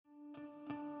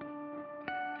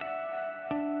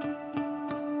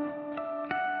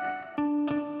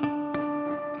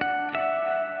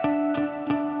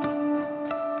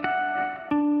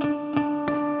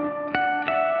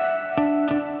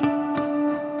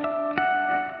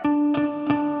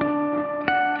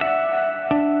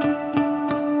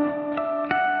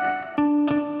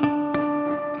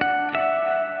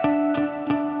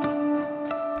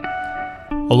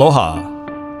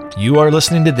Aloha. You are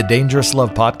listening to the Dangerous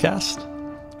Love Podcast.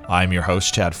 I'm your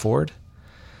host, Chad Ford.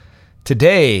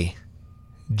 Today,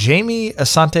 Jamie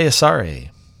Asante Asare,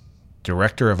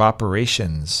 Director of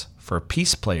Operations for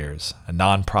Peace Players, a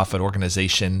nonprofit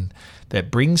organization that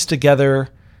brings together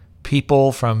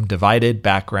people from divided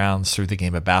backgrounds through the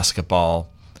game of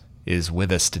basketball, is with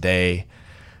us today.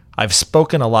 I've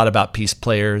spoken a lot about Peace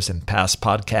Players in past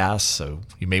podcasts, so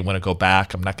you may want to go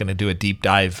back. I'm not going to do a deep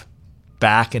dive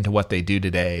back into what they do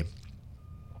today.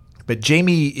 But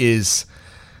Jamie is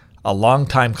a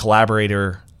longtime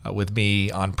collaborator with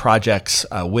me on projects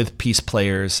with Peace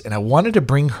Players, and I wanted to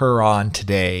bring her on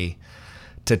today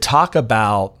to talk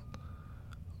about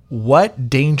what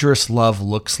dangerous love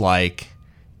looks like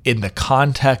in the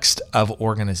context of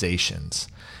organizations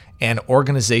and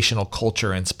organizational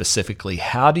culture, and specifically,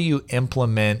 how do you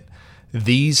implement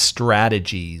these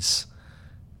strategies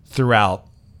throughout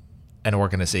an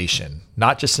organization,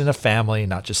 not just in a family,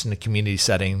 not just in a community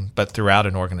setting, but throughout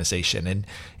an organization.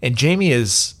 And Jamie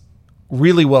is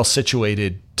really well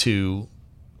situated to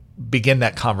begin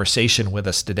that conversation with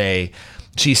us today.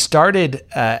 She started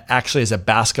actually as a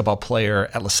basketball player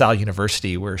at LaSalle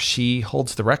University, where she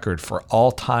holds the record for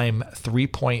all-time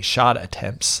three-point shot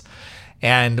attempts,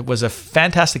 and was a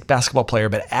fantastic basketball player.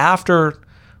 But after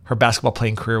her basketball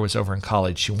playing career was over in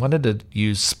college, she wanted to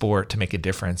use sport to make a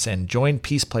difference and joined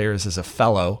Peace Players as a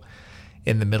fellow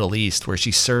in the Middle East, where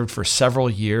she served for several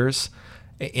years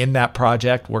in that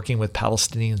project, working with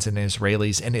Palestinians and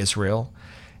Israelis in Israel.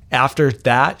 After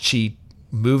that, she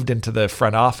moved into the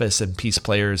front office in Peace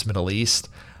Players Middle East,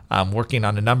 working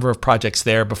on a number of projects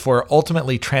there before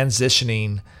ultimately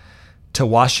transitioning to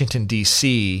Washington,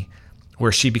 D.C.,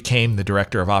 where she became the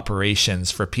director of operations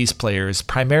for Peace Players,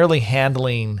 primarily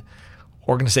handling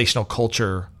organizational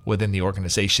culture within the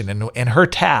organization. And her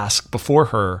task before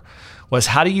her was,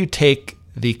 how do you take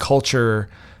the culture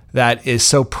that is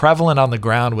so prevalent on the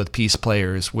ground with Peace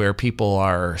Players, where people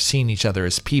are seeing each other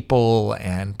as people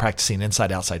and practicing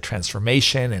inside-outside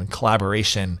transformation and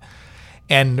collaboration,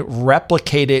 and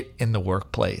replicate it in the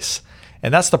workplace?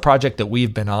 And that's the project that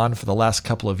we've been on for the last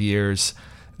couple of years.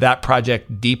 That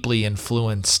project deeply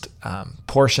influenced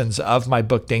portions of my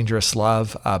book, Dangerous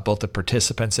Love, both the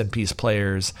participants and Peace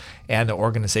Players and the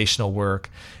organizational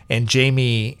work. And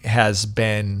Jamie has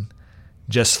been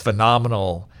just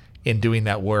phenomenal in doing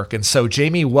that work. And so,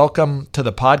 Jamie, welcome to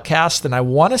the podcast. And I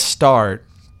want to start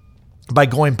by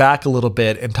going back a little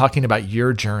bit and talking about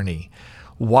your journey.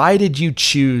 Why did you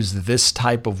choose this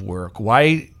type of work?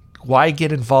 Why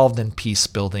get involved in peace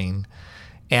building?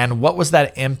 And what was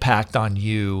that impact on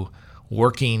you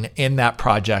working in that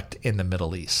project in the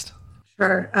Middle East?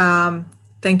 Sure.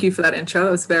 Thank you for that intro.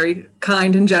 It was very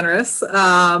kind and generous.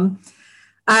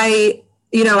 I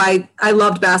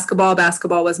loved basketball.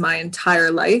 Basketball was my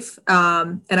entire life.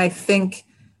 And I think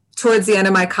towards the end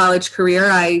of my college career,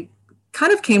 I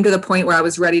kind of came to the point where I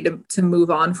was ready to move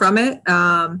on from it.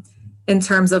 In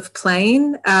terms of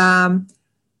playing, I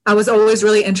was always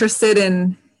really interested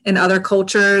in other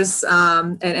cultures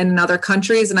and in other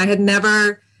countries. And I had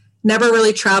never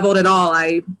really traveled at all.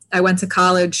 I went to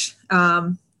college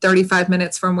 35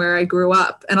 minutes from where I grew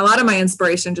up. And a lot of my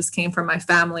inspiration just came from my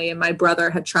family, and my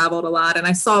brother had traveled a lot. And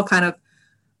I saw kind of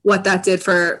what that did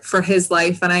for his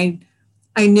life. And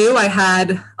I knew I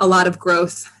had a lot of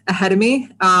growth ahead of me.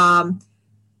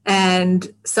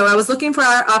 And so I was looking for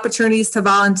opportunities to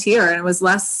volunteer, and it was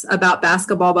less about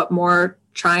basketball, but more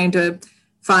trying to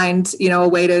find, a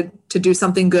way to do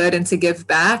something good and to give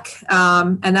back.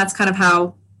 And that's kind of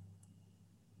how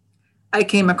I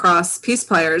came across Peace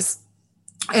Players.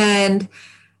 And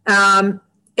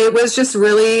it was just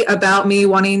really about me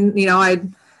wanting, I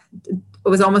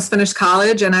was almost finished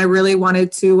college, and I really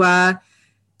wanted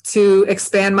to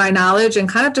expand my knowledge and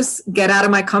kind of just get out of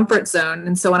my comfort zone.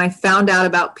 And so when I found out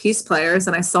about Peace Players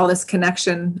and I saw this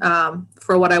connection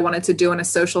for what I wanted to do in a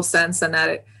social sense, and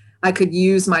that I could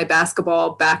use my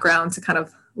basketball background to kind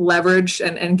of leverage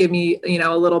and give me,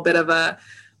 a little bit of an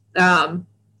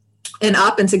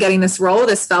up into getting this role,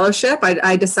 this fellowship,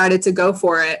 I decided to go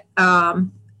for it.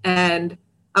 And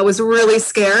I was really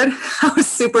scared. I was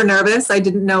super nervous. I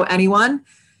didn't know anyone,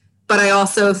 but I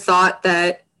also thought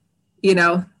that,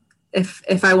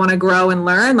 if I want to grow and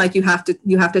learn, like you have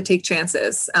to take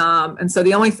chances. And so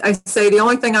the only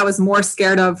thing I was more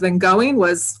scared of than going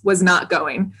was not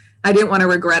going. I didn't want to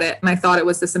regret it. And I thought it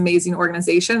was this amazing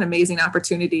organization, amazing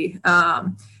opportunity.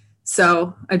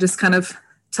 So I just kind of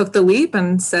took the leap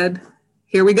and said,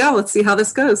 here we go. Let's see how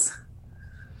this goes.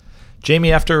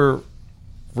 Jamie, after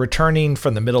returning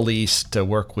from the Middle East to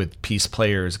work with Peace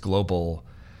Players Global,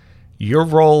 your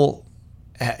role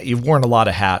you've worn a lot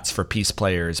of hats for peace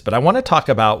players, but I want to talk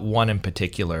about one in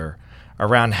particular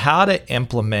around how to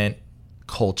implement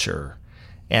culture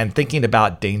and thinking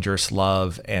about dangerous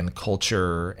love and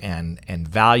culture and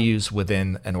values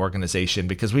within an organization,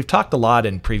 because we've talked a lot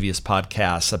in previous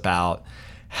podcasts about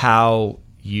how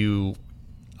you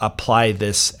apply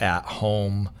this at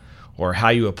home or how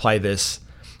you apply this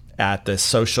at the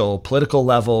social political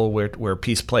level where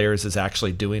Peace Players is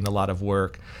actually doing a lot of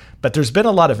work. But there's been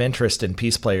a lot of interest in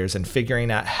Peace Players in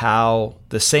figuring out how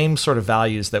the same sort of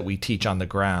values that we teach on the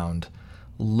ground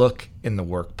look in the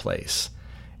workplace.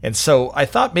 And so I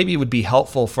thought maybe it would be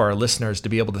helpful for our listeners to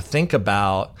be able to think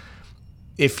about,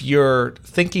 if you're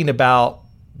thinking about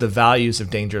the values of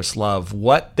dangerous love,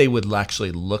 what they would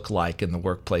actually look like in the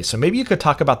workplace. So maybe you could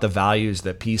talk about the values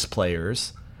that Peace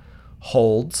Players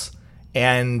holds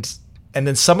and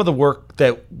then some of the work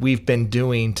that we've been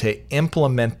doing to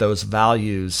implement those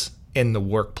values in the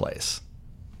workplace.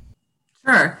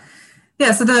 Sure.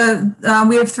 Yeah, so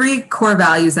we have 3 core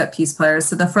values at Peace Players.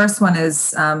 So the first one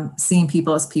is seeing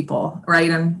people as people, right?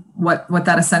 And what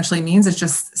that essentially means is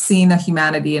just seeing the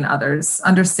humanity in others,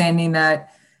 understanding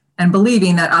that and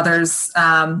believing that others,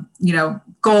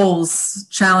 goals,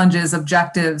 challenges,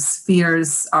 objectives,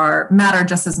 fears matter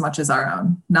just as much as our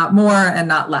own, not more and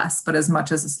not less, but as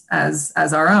much as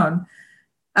our own.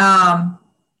 And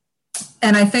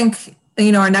I think,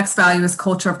 our next value is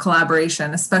culture of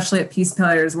collaboration, especially at Peace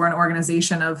Players. We're an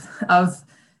organization of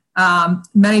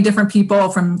many different people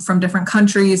from different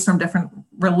countries, from different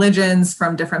religions,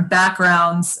 from different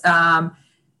backgrounds.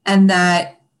 And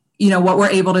that, what we're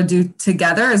able to do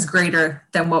together is greater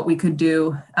than what we could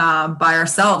do by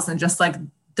ourselves. And just like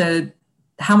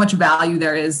how much value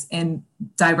there is in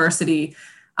diversity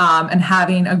and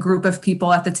having a group of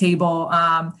people at the table,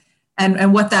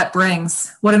 and what that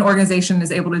brings, what an organization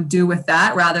is able to do with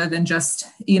that, rather than just,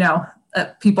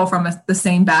 people from the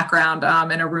same background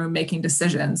in a room making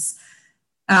decisions.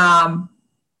 And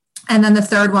then the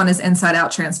third one is inside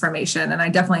out transformation. And I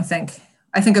definitely think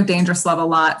of dangerous love a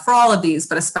lot for all of these,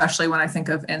 but especially when I think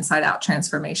of inside out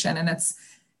transformation. And it's,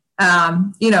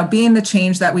 being the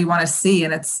change that we want to see.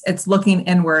 And it's looking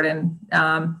inward and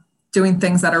doing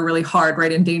things that are really hard,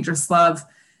 right? In dangerous love.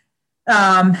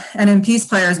 And in Peace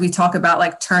Players, we talk about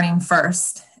like turning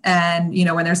first. And,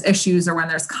 when there's issues or when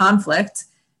there's conflict,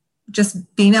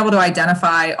 just being able to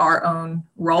identify our own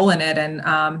role in it. And,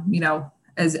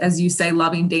 as you say,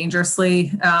 loving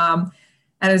dangerously. And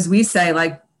as we say,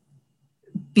 like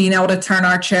being able to turn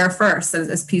our chair first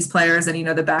as Peace Players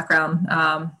and, the background,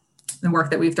 the work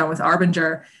that we've done with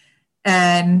Arbinger.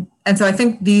 And so I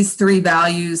think these 3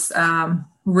 values,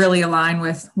 really align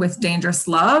with dangerous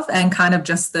love and kind of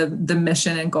just the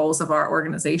mission and goals of our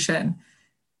organization.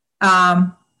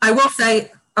 I will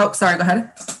say, sorry, go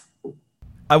ahead.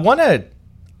 I want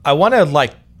to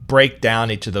like break down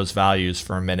each of those values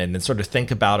for a minute and sort of think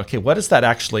about, okay, what does that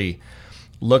actually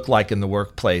look like in the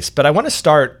workplace? But I want to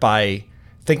start by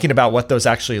thinking about what those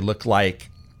actually look like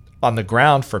on the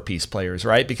ground for Peace Players,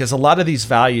 right? Because a lot of these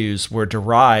values were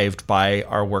derived by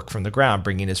our work from the ground,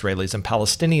 bringing Israelis and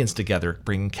Palestinians together,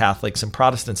 bringing Catholics and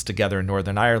Protestants together in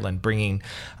Northern Ireland, bringing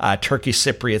Turkish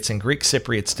Cypriots and Greek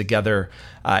Cypriots together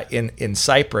in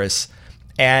Cyprus.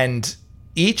 And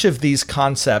each of these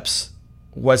concepts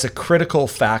was a critical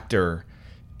factor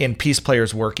in Peace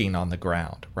Players working on the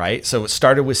ground, right? So it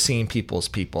started with seeing people as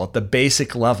people. At the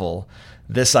basic level,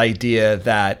 this idea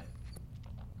that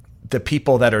the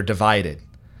people that are divided,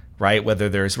 right? Whether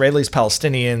they're Israelis,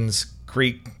 Palestinians,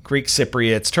 Greek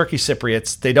Cypriots, Turkish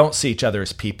Cypriots, they don't see each other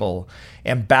as people.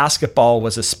 And basketball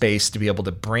was a space to be able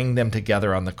to bring them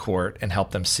together on the court and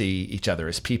help them see each other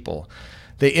as people.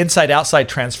 The inside-outside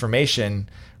transformation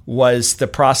was the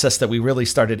process that we really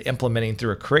started implementing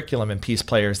through a curriculum in Peace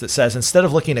Players that says, instead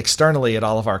of looking externally at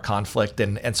all of our conflict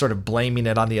and sort of blaming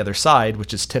it on the other side,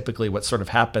 which is typically what sort of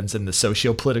happens in the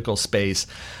socio-political space,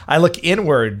 I look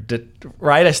inward,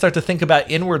 right? I start to think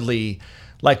about inwardly,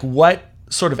 like what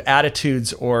sort of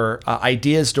attitudes or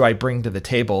ideas do I bring to the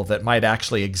table that might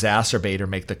actually exacerbate or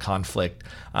make the conflict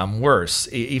worse?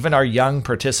 Even our young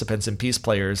participants in Peace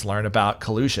Players learn about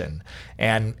collusion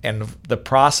and the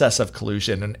process of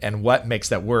collusion and what makes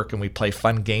that work. And we play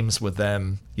fun games with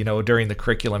them, during the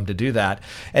curriculum to do that.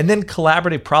 And then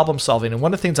collaborative problem solving. And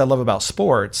one of the things I love about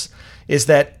sports is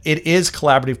that it is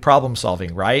collaborative problem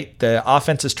solving, right? The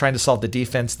offense is trying to solve the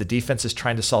defense is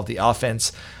trying to solve the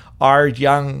offense. Our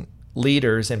young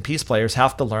leaders and Peace Players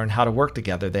have to learn how to work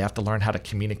together. They have to learn how to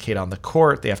communicate on the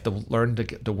court. They have to learn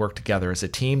to work together as a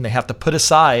team. They have to put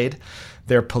aside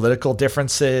their political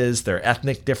differences, their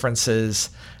ethnic differences,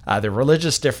 their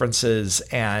religious differences,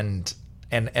 and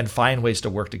and find ways to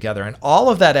work together. And all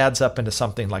of that adds up into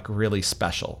something like really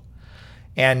special.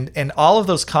 And all of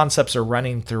those concepts are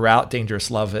running throughout Dangerous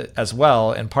Love as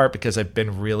well, in part because I've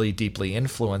been really deeply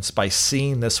influenced by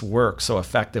seeing this work so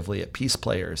effectively at Peace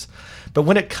Players. But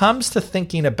when it comes to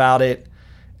thinking about it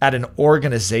at an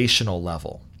organizational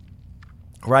level,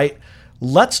 right?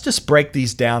 Let's just break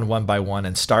these down one by one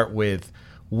and start with,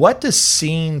 what does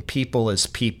seeing people as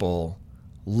people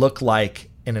look like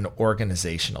in an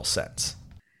organizational sense?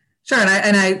 Sure.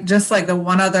 And I just like the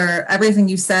one other, everything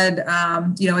you said,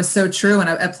 is so true and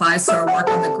it applies to our work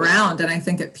on the ground. And I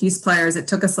think at Peace Players, it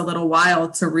took us a little while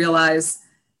to realize,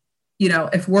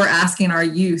 if we're asking our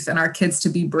youth and our kids to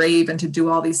be brave and to do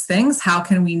all these things, how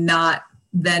can we not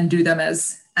then do them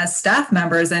as staff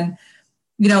members? And,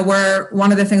 we're,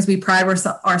 one of the things we pride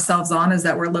ourselves on is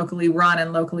that we're locally run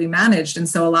and locally managed. And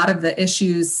so a lot of the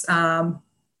issues,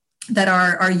 that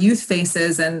our youth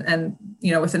faces and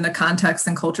within the context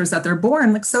and cultures that they're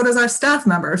born, like so does our staff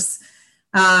members.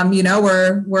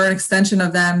 We're an extension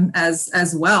of them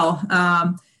as well.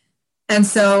 And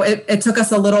so it took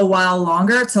us a little while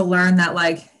longer to learn that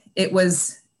like it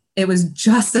was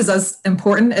just as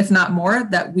important, if not more,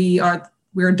 that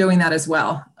we're doing that as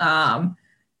well,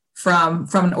 from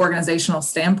an organizational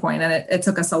standpoint. And it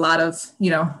took us a lot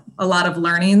of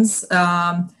learnings.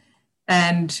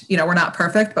 And, we're not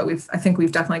perfect, but I think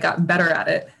we've definitely gotten better at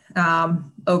it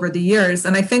over the years.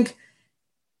 And I think,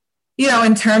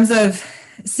 in terms of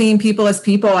seeing people as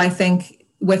people, I think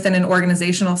within an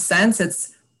organizational sense,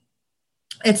 it's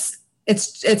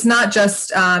not just,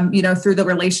 through the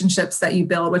relationships that you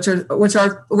build, which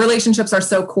are relationships are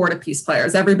so core to Peace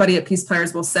Players. Everybody at Peace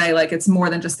Players will say like, it's more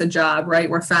than just a job, right?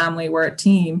 We're family, we're a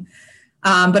team.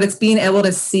 But it's being able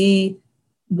to see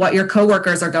what your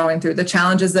coworkers are going through, the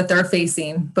challenges that they're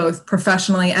facing, both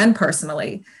professionally and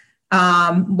personally,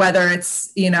 whether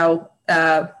it's,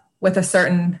 with a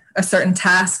certain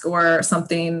task or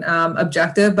something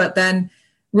objective, but then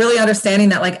really understanding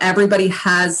that like everybody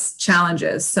has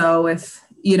challenges. So if,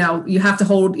 you have to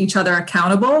hold each other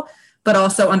accountable, but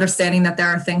also understanding that there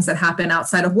are things that happen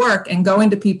outside of work, and going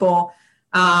to people,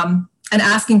 and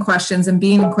asking questions and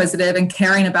being inquisitive and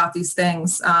caring about these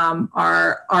things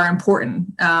are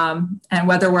important. And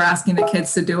whether we're asking the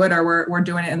kids to do it or we're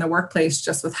doing it in the workplace,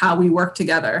 just with how we work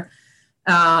together.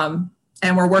 And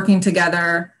we're working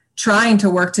together, trying to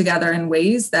work together in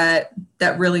ways that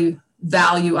really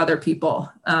value other people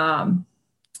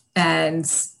and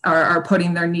are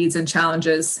putting their needs and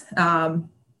challenges at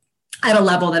a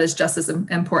level that is just as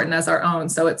important as our own.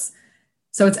 So it's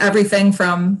everything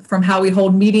from how we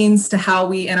hold meetings to how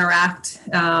we interact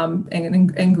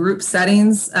in group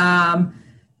settings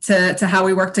to how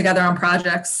we work together on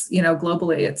projects,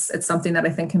 globally. It's something that I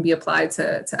think can be applied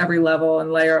to every level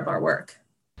and layer of our work.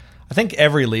 I think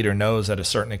every leader knows at a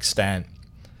certain extent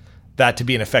that to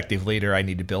be an effective leader, I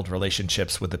need to build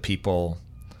relationships with the people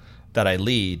that I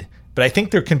lead. But I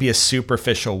think there can be a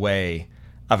superficial way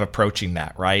of approaching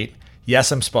that, right?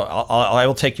 Yes, I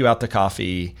will take you out to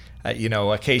coffee.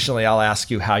 Occasionally I'll ask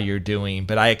you how you're doing,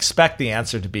 but I expect the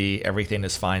answer to be everything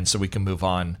is fine so we can move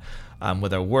on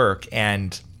with our work.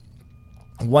 And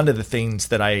one of the things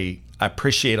that I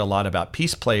appreciate a lot about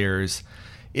Peace Players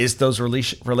is those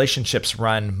relationships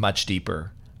run much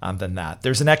deeper than that.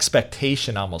 There's an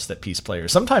expectation almost at Peace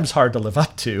Players, sometimes hard to live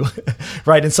up to,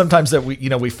 right? And sometimes that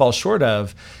we fall short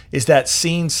of, is that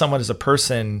seeing someone as a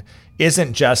person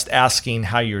isn't just asking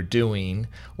how you're doing,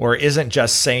 or isn't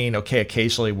just saying, okay,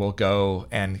 occasionally we'll go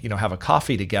and, have a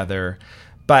coffee together,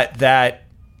 but that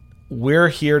we're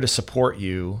here to support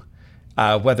you,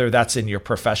 whether that's in your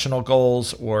professional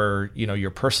goals or,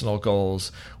 your personal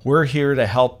goals. We're here to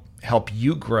help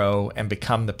you grow and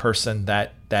become the person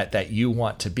that you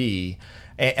want to be.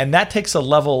 And that takes a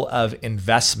level of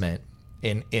investment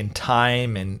in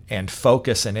time and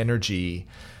focus and energy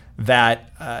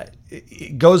that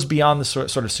it goes beyond the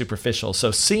sort of superficial.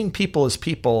 So seeing people as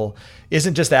people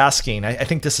isn't just asking, I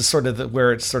think this is sort of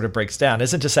where it sort of breaks down,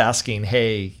 isn't just asking,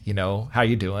 hey, how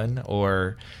you doing?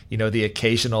 Or, the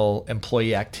occasional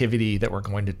employee activity that we're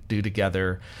going to do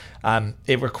together.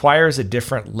 It requires a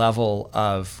different level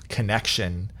of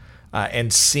connection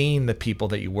and seeing the people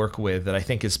that you work with, that I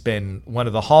think has been one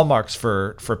of the hallmarks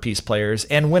for Peace Players.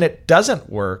 And when it doesn't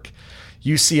work,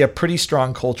 you see a pretty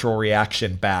strong cultural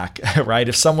reaction back, right?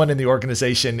 If someone in the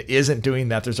organization isn't doing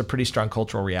that, there's a pretty strong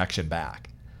cultural reaction back.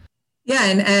 Yeah,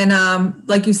 and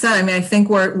like you said, I think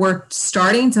we're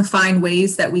starting to find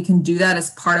ways that we can do that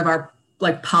as part of our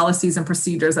policies and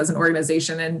procedures as an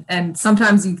organization. And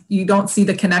sometimes you don't see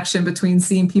the connection between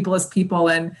seeing people as people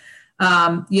and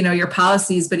your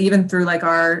policies, but even through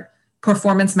our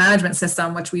performance management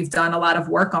system, which we've done a lot of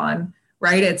work on,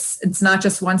 right? It's not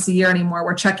just once a year anymore.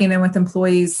 We're checking in with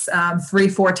employees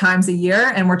 3-4 times a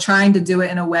year, and we're trying to do it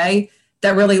in a way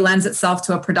that really lends itself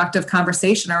to a productive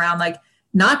conversation around like,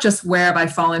 not just where have I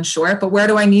fallen short, but where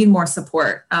do I need more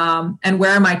support? And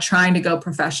where am I trying to go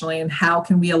professionally, and how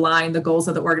can we align the goals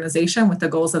of the organization with the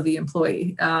goals of the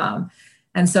employee?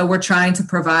 And so we're trying to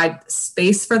provide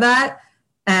space for that,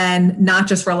 and not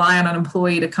just rely on an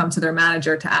employee to come to their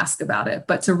manager to ask about it,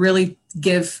 but to really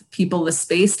give people the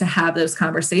space to have those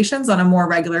conversations on a more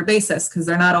regular basis, because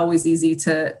they're not always easy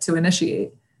to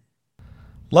initiate.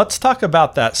 Let's talk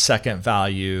about that second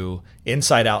value,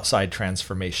 inside-outside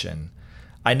transformation.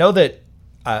 I know that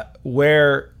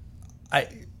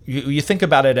you think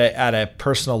about it at a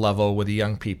personal level with the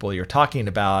young people you're talking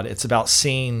about, it's about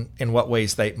seeing in what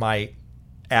ways they might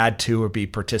add to or be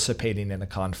participating in a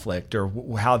conflict, or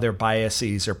how their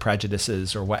biases or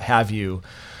prejudices or what have you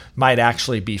might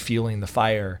actually be fueling the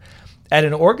fire. At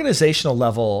an organizational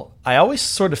level, I always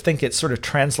sort of think it sort of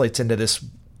translates into this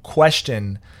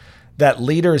question that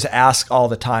leaders ask all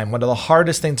the time. One of the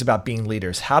hardest things about being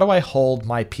leaders: how do I hold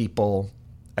my people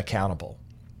accountable,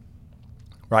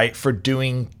 right, for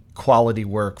doing quality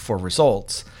work for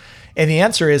results? And the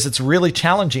answer is, it's really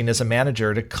challenging as a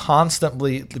manager to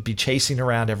constantly be chasing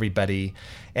around everybody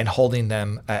and holding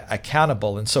them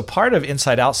accountable. And so part of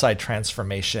inside-outside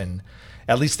transformation,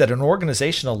 at least at an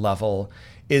organizational level,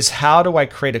 is how do I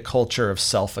create a culture of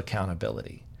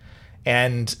self-accountability?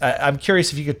 And I'm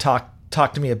curious if you could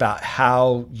talk to me about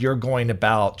how you're going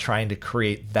about trying to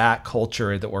create that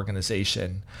culture of the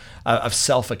organization of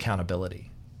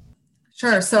self-accountability.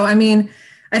 Sure. So, I mean,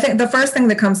 I think the first thing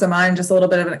that comes to mind, just a little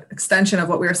bit of an extension of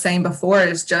what we were saying before,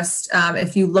 is just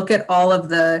if you look at all of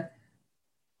the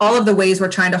ways we're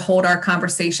trying to hold our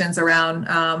conversations around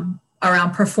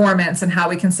performance and how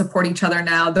we can support each other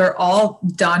now, they're all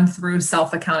done through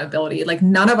self-accountability. Like,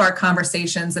 none of our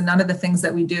conversations and none of the things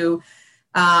that we do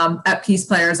at Peace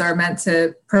Players are meant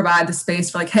to provide the space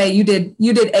for like, hey, you did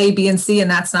A, B, and C, and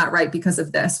that's not right because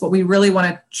of this. What we really want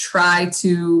to try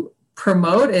to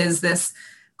promote is this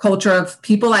culture of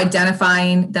people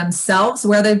identifying themselves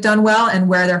where they've done well and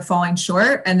where they're falling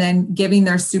short, and then giving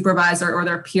their supervisor or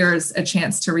their peers a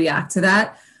chance to react to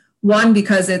that. One,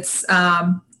 because it's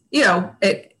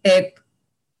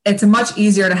it's much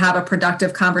easier to have a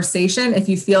productive conversation if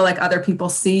you feel like other people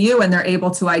see you and they're able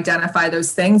to identify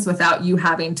those things without you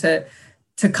having to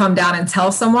come down and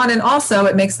tell someone. And also,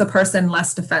 it makes the person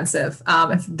less defensive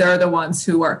if they're the ones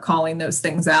who are calling those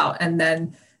things out, and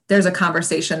then there's a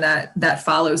conversation that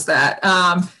follows that.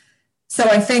 So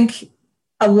I think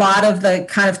a lot of the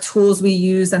kind of tools we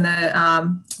use and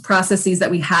the processes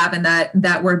that we have and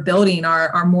that we're building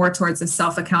are more towards the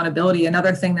self-accountability.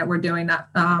 Another thing that we're doing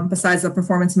besides the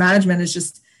performance management is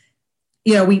just,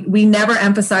 we never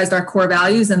emphasized our core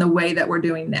values in the way that we're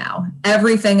doing now.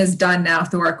 Everything is done now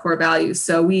through our core values.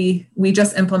 So we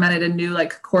just implemented a new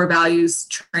core values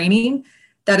training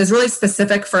that is really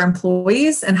specific for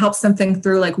employees and helps them think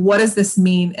through what does this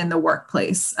mean in the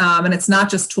workplace? And it's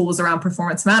not just tools around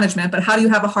performance management, but how do you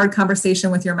have a hard conversation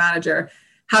with your manager?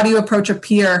 How do you approach a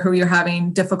peer who you're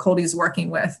having difficulties working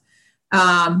with?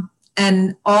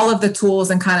 And all of the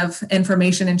tools and kind of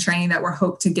information and training that we're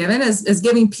hoped to give is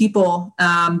giving people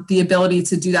the ability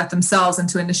to do that themselves and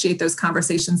to initiate those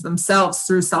conversations themselves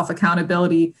through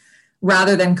self-accountability,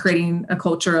 rather than creating a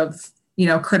culture of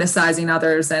criticizing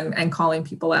others and calling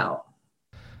people out.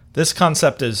 This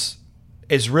concept is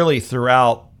really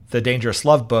throughout the Dangerous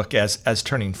Love book as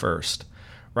turning first,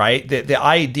 right? The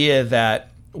idea that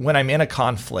when I'm in a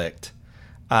conflict,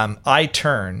 I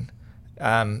turn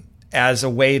as a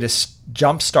way to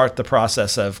jumpstart the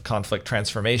process of conflict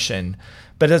transformation,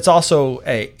 but it's also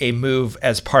a move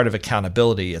as part of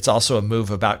accountability. It's also a move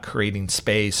about creating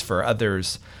space for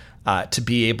others to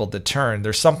be able to turn.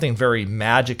 There's something very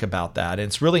magic about that. And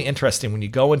it's really interesting when you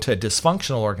go into a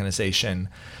dysfunctional organization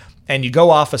and you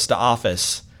go office to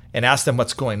office and ask them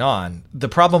what's going on. The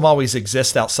problem always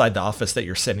exists outside the office that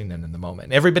you're sitting in the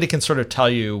moment. Everybody can sort of tell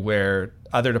you where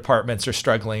other departments are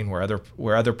struggling, where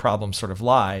other problems sort of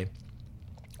lie.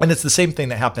 And it's the same thing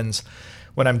that happens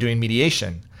when I'm doing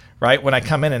mediation. Right? When I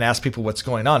come in and ask people what's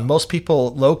going on, most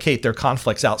people locate their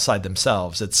conflicts outside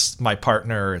themselves. It's my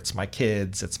partner, it's my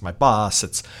kids, it's my boss,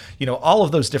 it's, all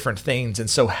of those different things. And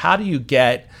so how do you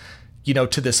get,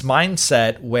 to this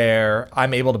mindset where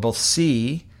I'm able to both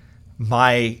see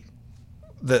my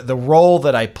the role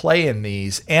that I play in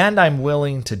these, and I'm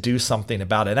willing to do something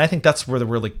about it. And I think that's where the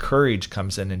really courage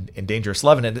comes in Dangerous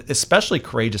Love, and especially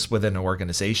courageous within an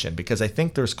organization, because I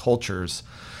think there's cultures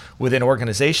within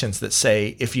organizations that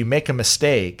say, if you make a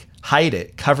mistake, hide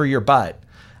it, cover your butt,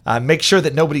 make sure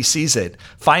that nobody sees it,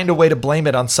 find a way to blame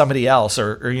it on somebody else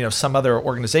or some other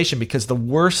organization, because the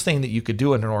worst thing that you could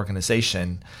do in an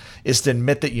organization is to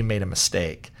admit that you made a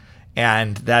mistake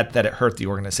and that it hurt the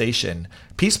organization.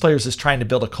 Peace Players is trying to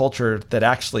build a culture that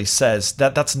actually says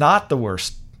that that's not the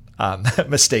worst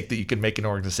mistake that you can make in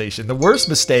an organization. The worst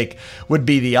mistake would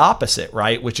be the opposite,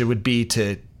 right? Which it would be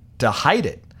to hide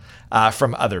it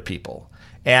from other people.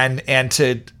 And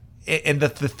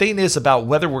the thing is about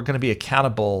whether we're going to be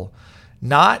accountable,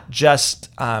 not just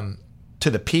to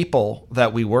the people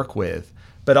that we work with,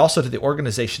 but also to the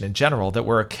organization in general, that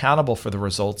we're accountable for the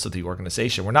results of the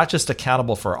organization. We're not just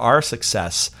accountable for our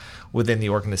success within the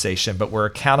organization, but we're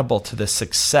accountable to the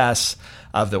success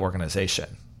of the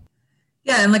organization.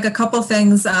 Yeah, and like a couple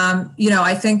things, I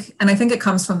think it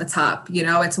comes from the top.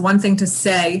 It's one thing to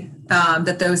say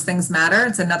that those things matter.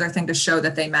 It's another thing to show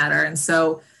that they matter. And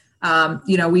so,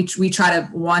 we try to,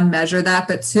 one, measure that,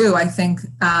 but two, I think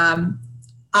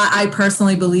I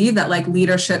personally believe that like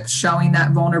leadership showing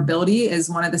that vulnerability is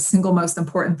one of the single most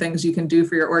important things you can do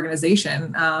for your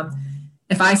organization.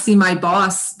 If I see my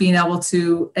boss being able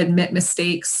to admit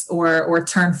mistakes or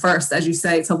turn first, as you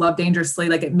say, to love dangerously,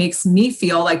 like it makes me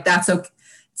feel like that's okay.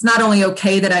 It's not only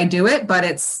okay that I do it, but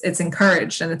it's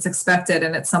encouraged and it's expected,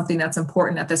 and it's something that's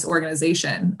important at this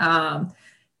organization. And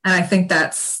I think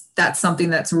that's something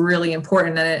that's really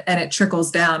important, and it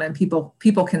trickles down, and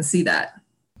people can see that.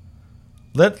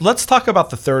 Let's talk about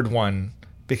the third one,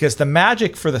 because the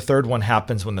magic for the third one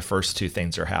happens when the first two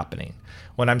things are happening.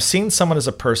 When I'm seeing someone as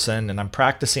a person and I'm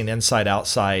practicing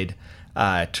inside-outside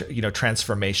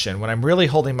transformation, when I'm really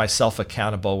holding myself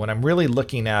accountable, when I'm really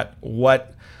looking at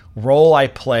what role I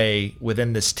play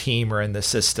within this team or in this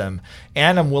system,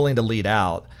 and I'm willing to lead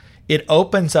out, it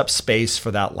opens up space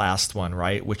for that last one,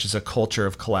 right? Which is a culture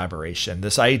of collaboration,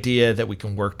 this idea that we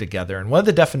can work together. And one of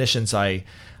the definitions I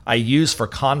use for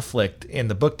conflict in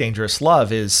the book Dangerous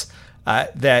Love is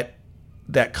that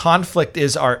conflict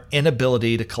is our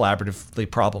inability to collaboratively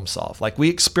problem solve. Like, we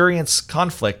experience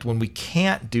conflict when we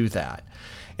can't do that.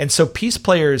 And so Peace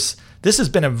Players, this has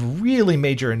been a really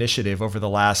major initiative over the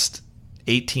last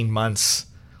 18 months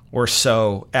or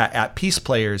so at Peace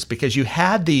Players, because you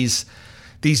had these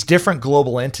different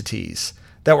global entities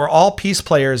that were all Peace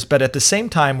Players, but at the same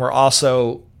time were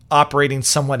also operating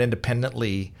somewhat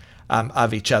independently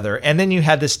of each other. And then you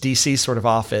had this DC sort of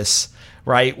office,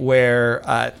 right,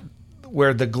 where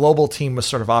the global team was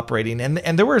sort of operating.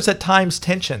 And there was at times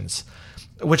tensions,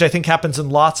 which I think happens in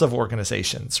lots of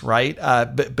organizations, right,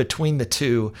 between the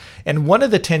two. And one of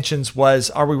the tensions was,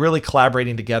 are we really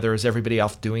collaborating together? Is everybody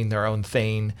off doing their own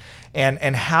thing?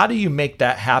 And how do you make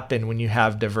that happen when you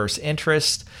have diverse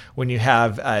interests, when you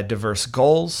have diverse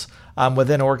goals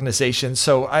within organizations?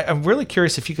 So I'm really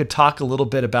curious if you could talk a little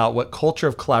bit about what culture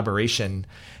of collaboration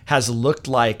has looked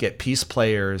like at Peace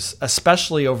Players,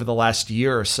 especially over the last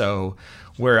year or so,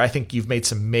 where I think you've made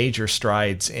some major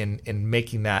strides in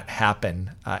making that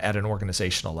happen at an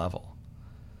organizational level.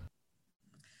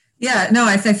 Yeah, no,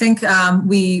 I think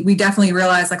we definitely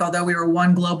realized, like, although we were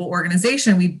one global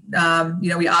organization, we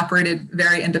operated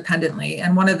very independently.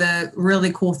 And one of the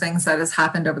really cool things that has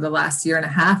happened over the last year and a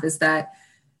half is that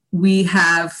we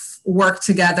have worked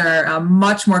together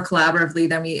much more collaboratively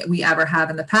than we ever have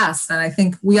in the past. And I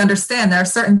think we understand there are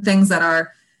certain things that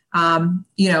are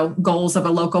goals of a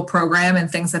local program and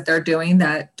things that they're doing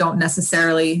that don't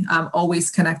necessarily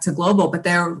always connect to global. But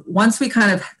once we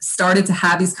kind of started to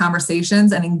have these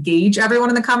conversations and engage everyone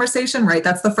in the conversation, right?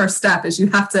 That's the first step, is you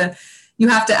have to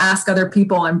ask other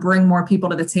people and bring more people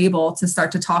to the table to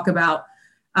start to talk about,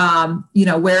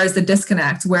 where is the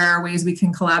disconnect? Where are ways we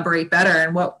can collaborate better?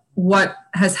 And what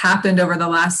has happened over the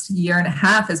last year and a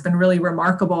half has been really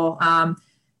remarkable.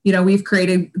 We've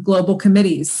created global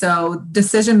committees. So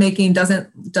decision-making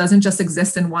doesn't just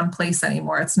exist in one place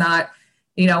anymore. It's not,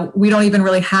 we don't even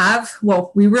really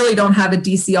we really don't have a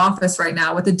DC office right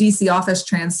now. What the DC office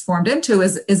transformed into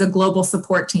is a global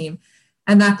support team.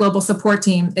 And that global support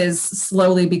team is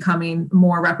slowly becoming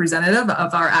more representative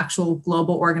of our actual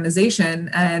global organization.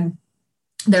 And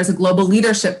there's a global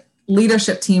leadership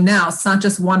team now. It's not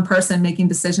just one person making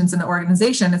decisions in the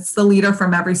organization. It's the leader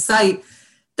from every site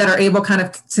that are able kind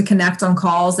of to connect on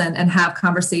calls and have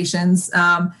conversations.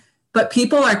 But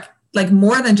people are, like,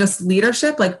 more than just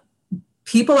leadership, like,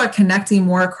 people are connecting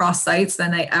more across sites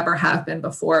than they ever have been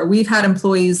before. We've had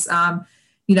employees,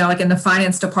 like in the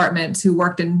finance department, who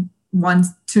worked in one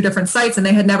two different sites, and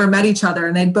they had never met each other,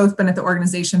 and they'd both been at the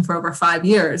organization for over 5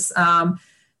 years.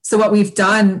 So what we've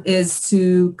done is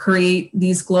to create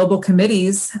these global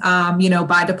committees,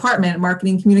 by department,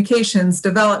 marketing, communications,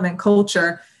 development,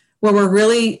 culture, where we're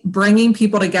really bringing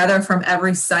people together from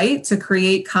every site to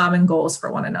create common goals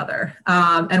for one another,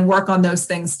 and work on those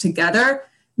things together,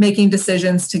 making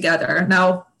decisions together.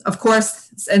 Now, of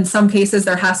course, in some cases,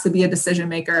 there has to be a decision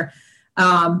maker,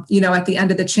 at the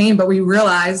end of the chain, but we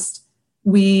realized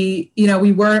we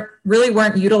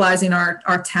weren't utilizing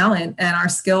our talent and our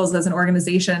skills as an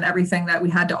organization and everything that we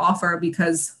had to offer,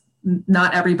 because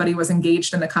not everybody was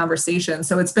engaged in the conversation.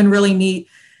 So it's been really neat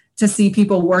to see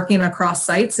people working across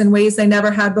sites in ways they never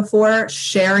had before,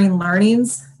 sharing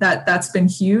learnings. That's been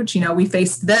huge. We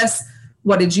faced this.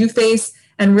 What did you face?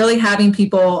 And really having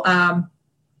people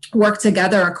work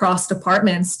together across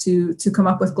departments to come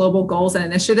up with global goals and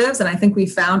initiatives. And I think we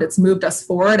found it's moved us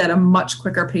forward at a much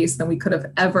quicker pace than we could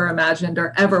have ever imagined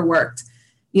or ever worked,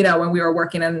 when we were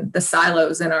working in the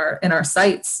silos in our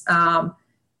sites.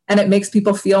 And it makes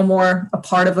people feel more a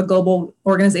part of a global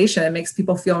organization. It makes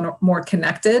people feel more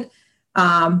connected.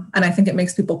 And I think it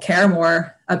makes people care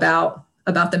more about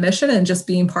the mission and just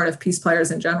being part of Peace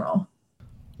Players in general.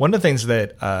 One of the things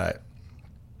that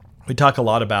we talk a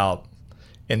lot about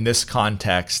in this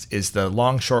context is the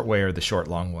long, short way or the short,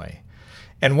 long way.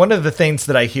 And one of the things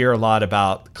that I hear a lot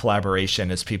about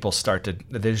collaboration is people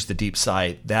there's the deep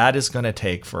side. That is going to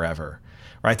take forever,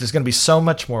 right? There's going to be so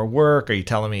much more work. Are you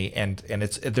telling me? And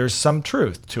there's some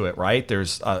truth to it, right?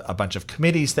 There's a bunch of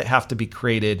committees that have to be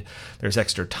created. There's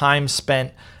extra time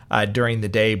spent during the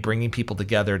day bringing people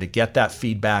together to get that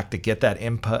feedback, to get that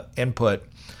input.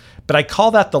 But I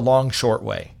call that the long, short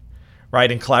way. Right,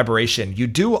 in collaboration, you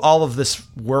do all of this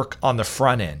work on the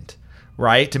front end,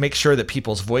 right, to make sure that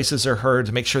people's voices are heard,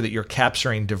 to make sure that you're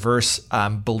capturing diverse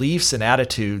beliefs and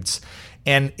attitudes,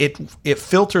 and it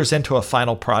filters into a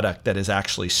final product that is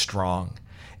actually strong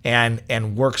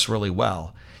and works really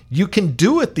well. You can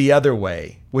do it the other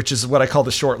way, which is what I call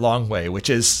the short, long way, which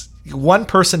is one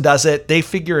person does it, they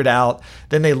figure it out,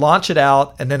 then they launch it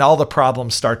out, and then all the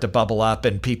problems start to bubble up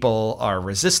and people are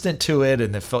resistant to it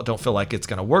and they don't feel like it's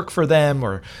going to work for them,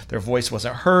 or their voice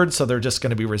wasn't heard, so they're just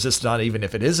going to be resistant on it even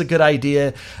if it is a good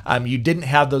idea. You didn't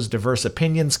have those diverse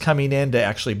opinions coming in to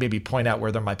actually maybe point out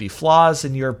where there might be flaws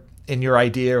in your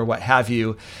idea or what have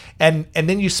you. And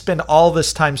then you spend all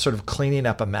this time sort of cleaning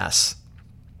up a mess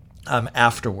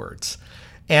afterwards.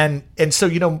 And so,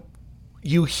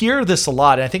 you hear this a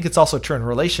lot, and I think it's also true in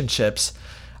relationships.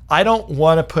 I don't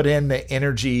want to put in the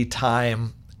energy,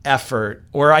 time, effort,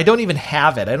 or I don't even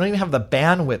have it. I don't even have the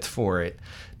bandwidth for it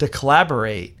to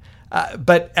collaborate.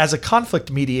 But as a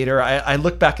conflict mediator, I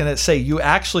look back and say, you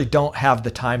actually don't have the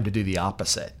time to do the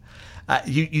opposite.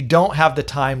 You don't have the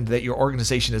time that your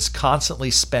organization is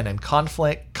constantly spent in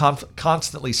conflict,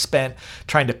 constantly spent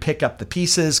trying to pick up the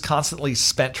pieces, constantly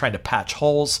spent trying to patch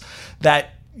holes,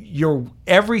 that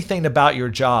everything about your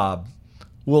job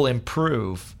will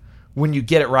improve when you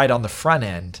get it right on the front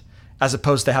end, as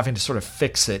opposed to having to sort of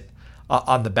fix it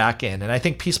on the back end. And I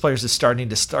think Peace Players is starting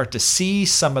to see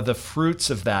some of the fruits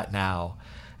of that now,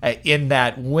 in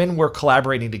that when we're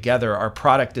collaborating together, our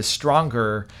product is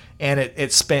stronger, and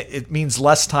it means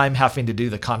less time having to do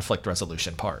the conflict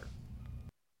resolution part.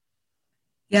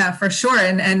 Yeah, for sure.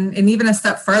 And even a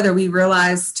step further, we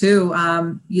realized too,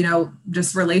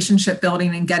 just relationship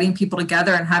building and getting people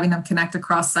together and having them connect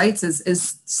across sites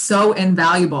is so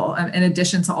invaluable, in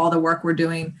addition to all the work we're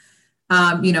doing,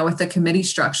 with the committee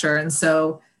structure. And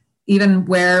so even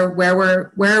where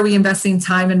are we investing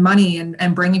time and money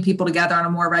and bringing people together on a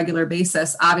more regular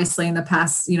basis? Obviously, in the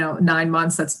past, 9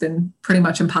 months, that's been pretty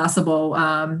much impossible,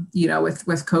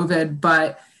 with COVID,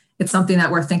 but it's something that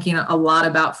we're thinking a lot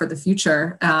about for the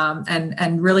future,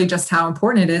 and really just how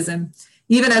important it is. And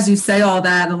even as you say all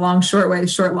that, the long, short way,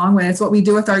 short, long way, it's what we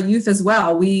do with our youth as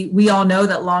well. We all know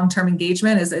that long-term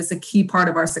engagement is a key part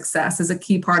of our success, is a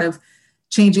key part of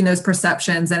changing those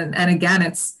perceptions. And again,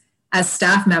 it's, as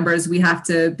staff members, we have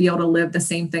to be able to live the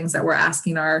same things that we're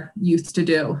asking our youth to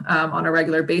do on a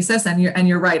regular basis. And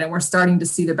you're right. And we're starting to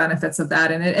see the benefits of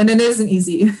that. And it isn't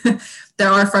easy. There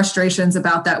are frustrations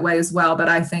about that way as well. But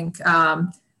I think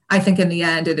in the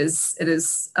end, it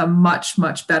is a much,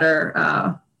 much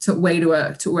better way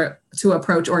to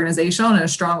approach organizational and a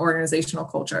strong organizational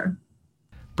culture.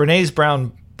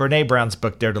 Brene Brown's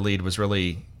book, Dare to Lead, was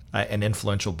really an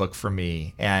influential book for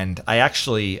me. And I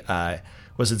actually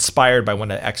was inspired by one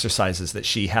of the exercises that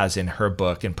she has in her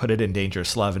book and put it in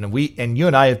Dangerous Love. And you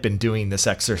and I have been doing this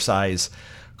exercise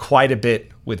quite a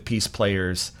bit with Peace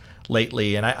Players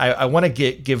lately. And I want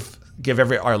to give give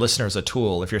our listeners a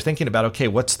tool. If you're thinking about, okay,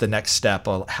 what's the next step?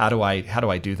 Well, how do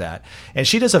I do that? And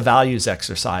she does a values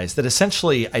exercise that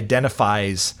essentially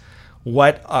identifies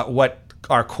what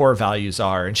our core values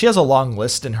are. And she has a long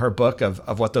list in her book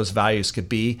of what those values could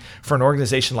be. For an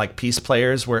organization like Peace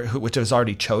Players, which has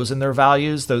already chosen their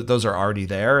values, those are already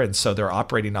there. And so they're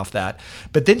operating off that.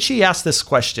 But then she asked this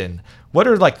question: what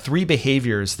are like 3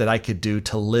 behaviors that I could do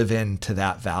to live into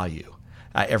that value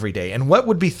every day? And what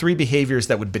would be 3 behaviors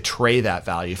that would betray that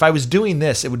value? If I was doing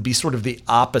this, it would be sort of the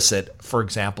opposite, for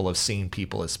example, of seeing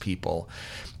people as people.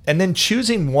 And then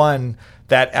choosing one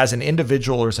that as an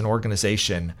individual or as an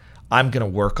organization, I'm going to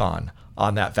work on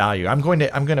that value. I'm going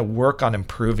to work on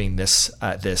improving this.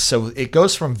 So it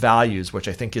goes from values, which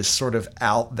I think is sort of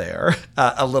out there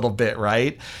a little bit,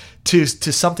 right, to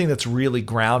something that's really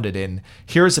grounded in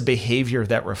here's a behavior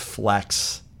that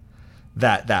reflects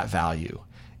that value.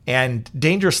 And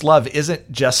dangerous love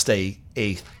isn't just a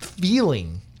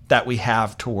feeling that we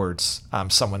have towards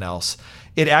someone else.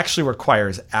 It actually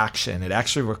requires action. It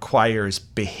actually requires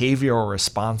behavioral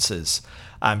responses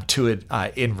to it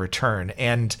in return.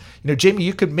 And Jamie,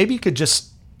 you could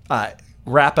just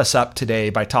wrap us up today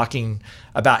by talking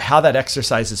about how that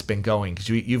exercise has been going, because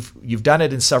you've done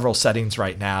it in several settings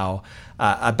right now,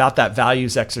 about that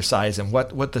values exercise and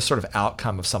what the sort of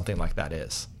outcome of something like that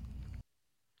is.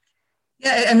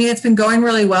 Yeah, I mean, it's been going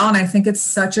really well, and I think it's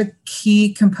such a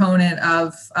key component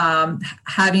of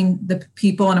having the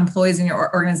people and employees in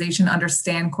your organization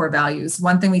understand core values.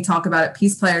 One thing we talk about at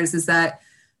Peace Players is that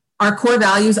our core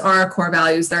values are our core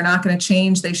values. They're not going to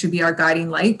change. They should be our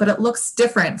guiding light, but it looks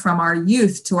different from our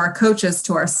youth to our coaches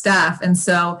to our staff. And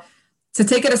so to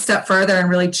take it a step further and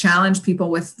really challenge people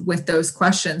with those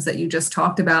questions that you just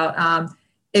talked about,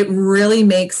 it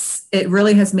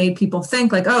really has made people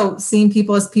think like, oh, seeing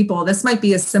people as people, this might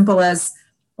be as simple as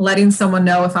letting someone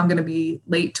know if I'm going to be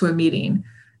late to a meeting,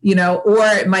 or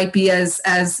it might be as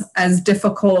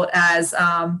difficult as,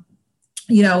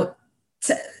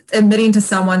 admitting to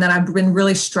someone that I've been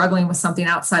really struggling with something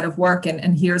outside of work.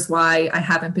 And here's why I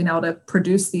haven't been able to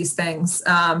produce these things.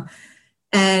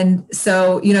 And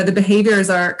so, the behaviors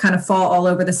are kind of fall all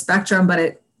over the spectrum, but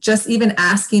it just even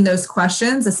asking those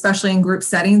questions, especially in group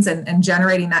settings and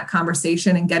generating that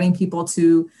conversation and getting people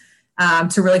to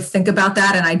really think about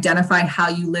that and identify how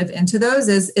you live into those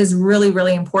is really,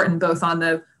 really important, both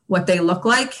on what they look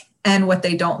like and what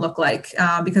they don't look like,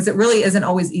 because it really isn't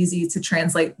always easy to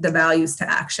translate the values to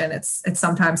action. It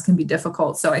sometimes can be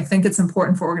difficult. So I think it's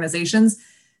important for organizations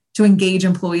to engage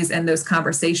employees in those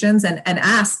conversations and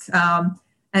ask,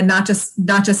 and not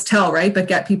just tell, right, but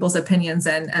get people's opinions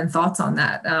and thoughts on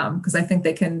that, because I think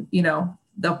they can,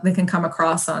 they can come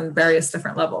across on various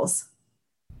different levels.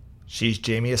 She's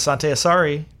Jamie Asante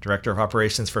Asare, Director of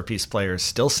Operations for Peace Players,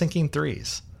 still sinking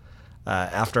threes.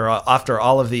 After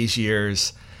all of these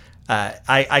years,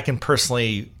 I can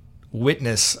personally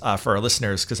witness for our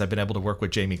listeners, because I've been able to work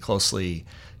with Jamie closely.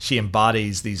 She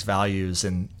embodies these values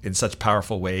in such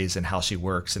powerful ways in how she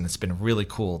works, and it's been really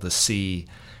cool to see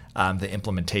the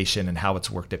implementation and how it's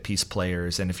worked at Peace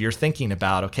Players. And if you're thinking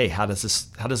about, okay, how does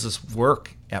this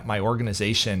work at my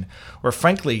organization, or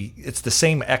frankly, it's the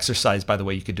same exercise, by the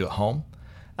way, you could do at home.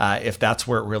 If that's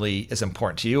where it really is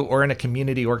important to you, or in a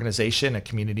community organization, a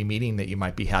community meeting that you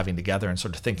might be having together, and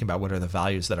sort of thinking about what are the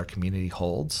values that our community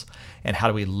holds and how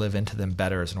do we live into them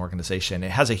better as an organization.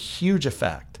 It has a huge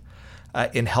effect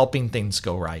in helping things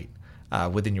go right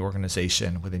within your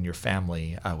organization, within your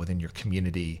family, within your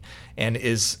community, and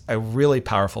is a really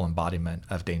powerful embodiment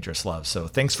of dangerous love. So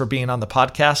thanks for being on the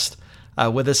podcast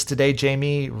with us today,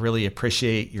 Jamie. Really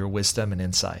appreciate your wisdom and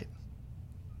insight.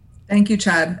 Thank you,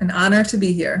 Chad. An honor to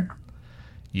be here.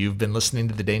 You've been listening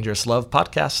to the Dangerous Love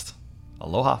podcast.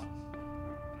 Aloha.